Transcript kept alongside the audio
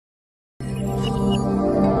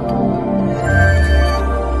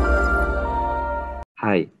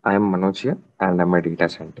Hi, I am Manoj here and I'm a data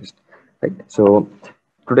scientist. Right. So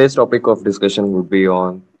today's topic of discussion would be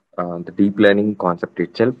on the deep learning concept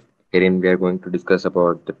itself, wherein we are going to discuss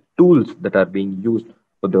about the tools that are being used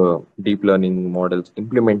for the deep learning models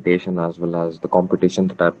implementation as well as the computation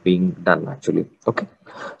that are being done actually. Okay.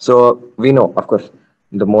 So we know, of course,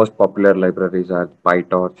 the most popular libraries are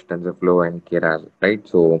Pytorch, Tensorflow, and Keras, right?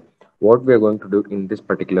 So what we are going to do in this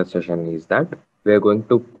particular session is that we are going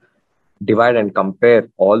to divide and compare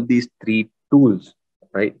all these three tools,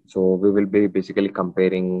 right? So we will be basically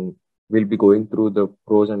comparing, we'll be going through the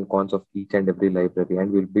pros and cons of each and every library,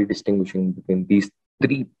 and we'll be distinguishing between these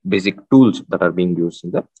three basic tools that are being used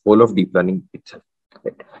in the whole of deep learning itself.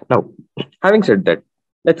 Right. Now, having said that,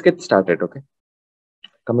 let's get started, okay?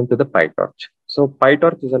 Coming to the PyTorch. So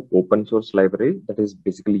PyTorch is an open source library that is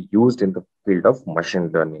basically used in the field of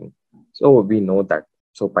machine learning. So we know that.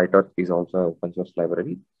 So PyTorch is also an open source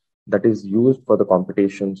library that is used for the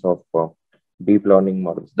computations of deep learning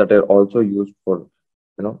models that are also used for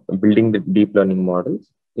building the deep learning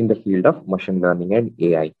models in the field of machine learning and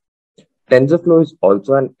AI. TensorFlow is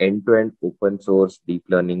also an end-to-end open source deep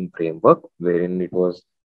learning framework wherein it was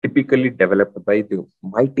typically developed by the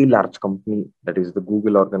mighty large company that is the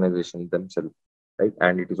Google organization themselves, right?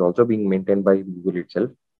 And it is also being maintained by Google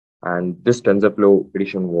itself. And this TensorFlow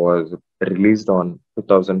edition was released on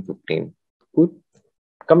 2015. Cool.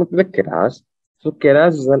 Coming to the Keras. So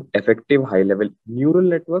Keras is an effective high-level neural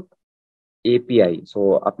network API,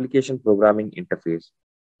 so application programming interface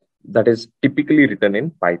that is typically written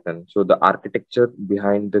in Python. So the architecture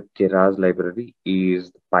behind the Keras library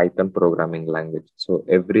is Python programming language. So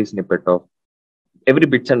every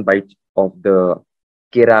bits and bytes of the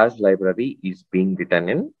Keras library is being written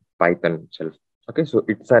in Python itself. Okay, so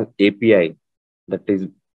it's an API that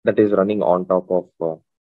is running on top of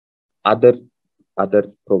other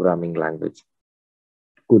programming language.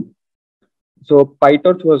 Good. So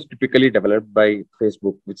PyTorch was typically developed by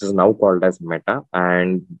Facebook, which is now called as Meta,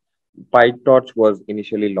 and PyTorch was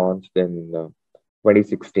initially launched in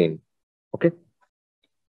 2016. Okay.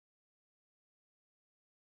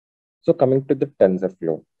 So coming to the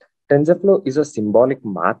TensorFlow. TensorFlow is a symbolic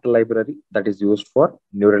math library that is used for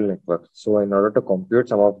neural networks. So in order to compute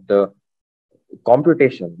some of the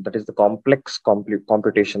computation, that is the complex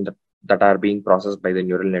computation that are being processed by the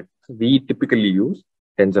neural networks, we typically use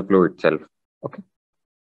TensorFlow itself. Okay.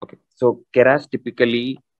 Okay. So Keras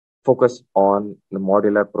typically focus on the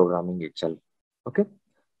modular programming itself. Okay.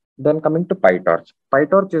 Then coming to PyTorch.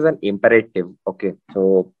 PyTorch is an imperative. Okay.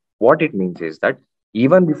 So what it means is that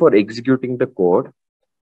even before executing the code,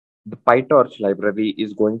 the PyTorch library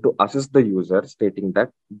is going to assist the user, stating that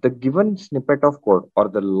the given snippet of code or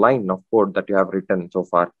the line of code that you have written so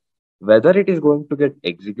far, whether it is going to get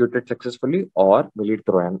executed successfully or will it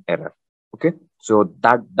throw an error. Okay. So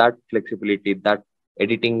that flexibility, that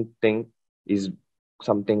editing thing is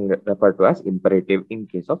something referred to as imperative in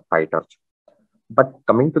case of PyTorch. But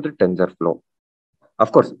coming to the TensorFlow,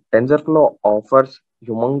 of course, TensorFlow offers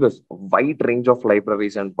humongous wide range of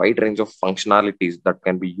libraries and wide range of functionalities that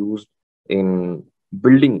can be used in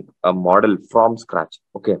building a model from scratch.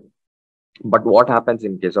 Okay. But what happens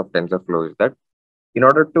in case of TensorFlow is that in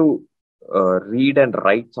order to read and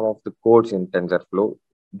write some of the codes in TensorFlow,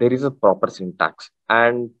 there is a proper syntax.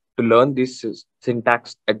 And to learn this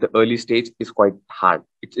syntax at the early stage is quite hard.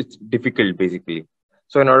 It's difficult basically.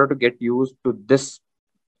 So in order to get used to this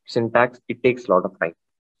syntax, it takes a lot of time.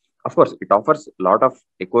 Of course, it offers a lot of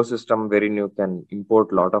ecosystem wherein you can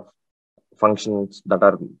import a lot of functions that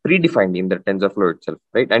are predefined in the TensorFlow itself,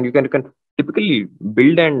 right? And you can typically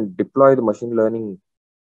build and deploy the machine learning,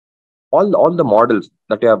 all the models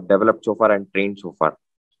that you have developed so far and trained so far.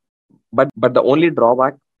 But the only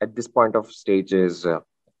drawback at this point of stage is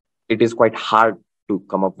it is quite hard to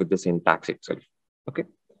come up with the syntax itself. Okay.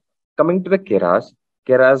 Coming to the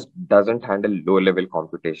Keras doesn't handle low-level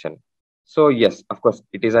computation. So yes, of course,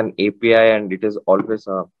 it is an API and it is always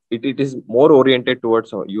it is more oriented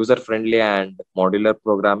towards user-friendly and modular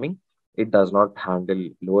programming. It does not handle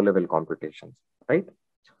low-level computations, right?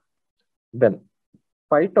 Then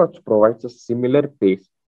PyTorch provides a similar pace,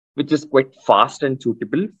 which is quite fast and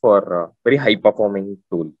suitable for a very high-performing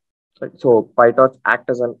tool. Right? So PyTorch acts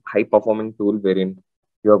as a high-performing tool wherein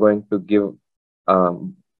you are going to give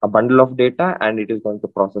a bundle of data and it is going to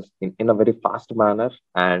process in a very fast manner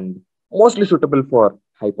and mostly suitable for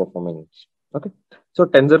high performance. Okay. So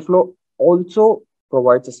TensorFlow also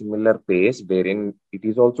provides a similar pace wherein it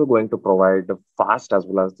is also going to provide the fast as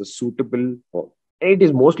well as the suitable for, it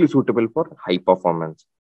is mostly suitable for high performance.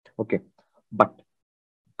 Okay. But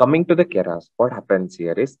coming to the Keras, what happens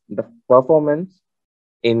here is the performance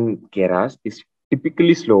in Keras is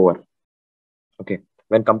typically slower. Okay,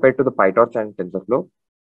 when compared to the Pytorch and TensorFlow,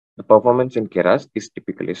 the performance in Keras is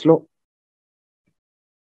typically slow.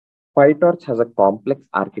 Pytorch has a complex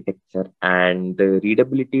architecture and the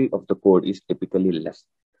readability of the code is typically less.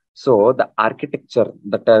 So the architecture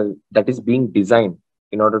that is being designed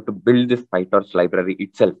in order to build this Pytorch library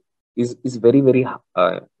itself is very, very,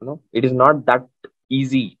 it is not that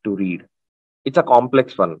easy to read. It's a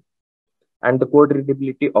complex one. And the code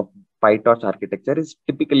readability of Pytorch architecture is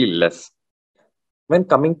typically less. When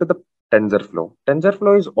coming to the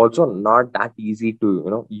TensorFlow is also not that easy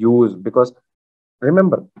to use because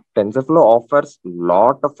remember, TensorFlow offers a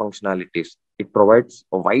lot of functionalities. It provides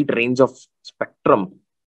a wide range of spectrum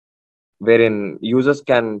wherein users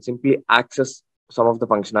can simply access some of the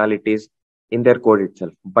functionalities in their code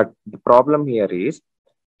itself. But the problem here is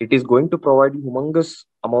it is going to provide humongous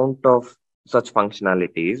amount of such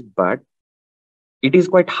functionalities, but it is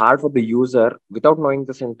quite hard for the user without knowing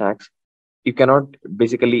the syntax. You cannot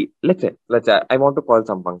basically, let's say I want to call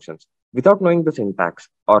some functions without knowing the syntax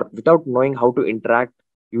or without knowing how to interact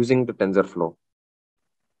using the TensorFlow.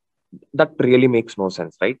 That really makes no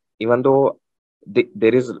sense, right? Even though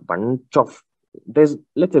there is a bunch of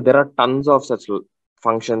let's say there are tons of such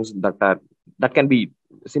functions that can be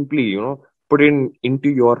simply put into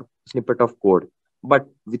your snippet of code, but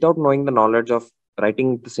without knowing the knowledge of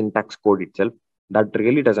writing the syntax code itself, that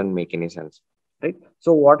really doesn't make any sense, right?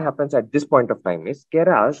 So what happens at this point of time is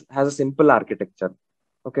Keras has a simple architecture.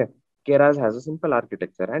 Okay, Keras has a simple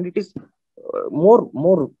architecture, and it is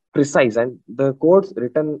more precise, and the codes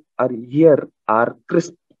written are here are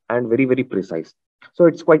crisp and very, very precise. So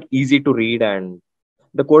it's quite easy to read, and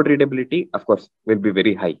the code readability, of course, will be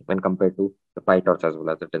very high when compared to the Pytorch as well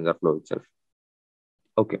as the TensorFlow itself.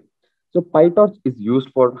 Okay, so Pytorch is used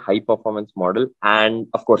for high performance model, and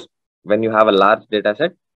of course, when you have a large data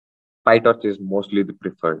set, Pytorch is mostly the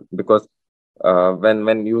preferred because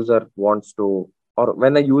when user wants to, or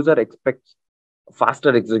when a user expects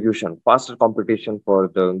faster execution, faster computation for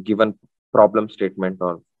the given problem statement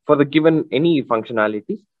or for the given any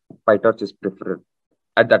functionalities, Pytorch is preferred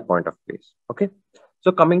at that point of place. Okay.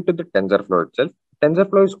 So coming to the TensorFlow itself,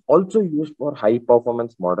 TensorFlow is also used for high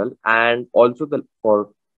performance model and also for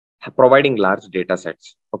providing large data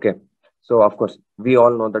sets. Okay. So of course, we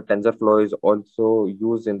all know that TensorFlow is also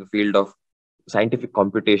used in the field of scientific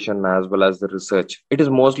computation as well as the research. It is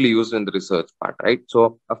mostly used in the research part, right?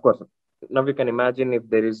 So of course, now you can imagine if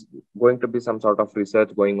there is going to be some sort of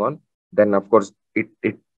research going on, then of course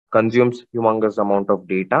it consumes humongous amount of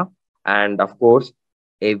data, and of course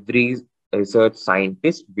every research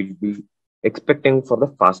scientist will be expecting for the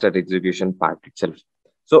faster execution part itself.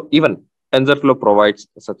 So even TensorFlow provides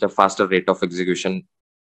such a faster rate of execution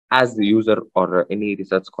as the user or any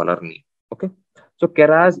research scholar need. Okay, so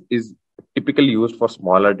Keras is typically used for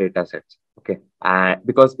smaller data sets. Okay,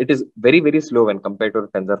 because it is very, very slow when compared to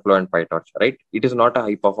TensorFlow and Pytorch, right? It is not a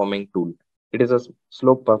high performing tool. It is a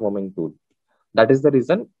slow performing tool. That is the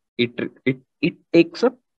reason it takes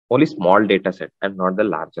up only small data set and not the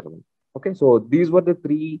larger one. Okay, so these were the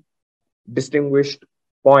three distinguished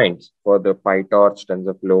points for the Pytorch,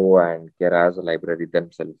 TensorFlow, and Keras library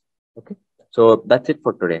themselves. Okay, so that's it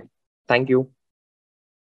for today. Thank you.